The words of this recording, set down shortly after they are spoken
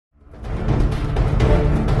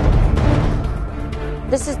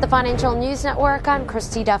This is the Financial News Network. I'm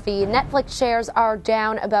Christy Duffy. Netflix shares are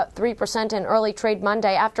down about 3% in early trade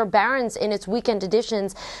Monday after Barron's, in its weekend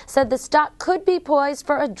editions, said the stock could be poised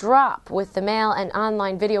for a drop, with the mail and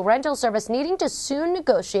online video rental service needing to soon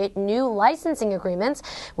negotiate new licensing agreements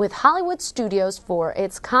with Hollywood studios for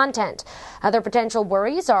its content. Other potential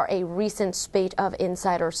worries are a recent spate of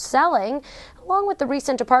insider selling, along with the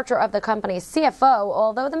recent departure of the company's CFO,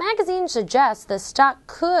 although the magazine suggests the stock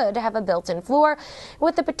could have a built-in floor,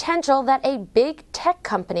 with the potential that a big tech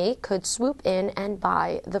company could swoop in and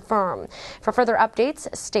buy the firm. For further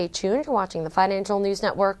updates, stay tuned. You're watching the Financial News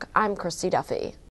Network. I'm Christy Duffy.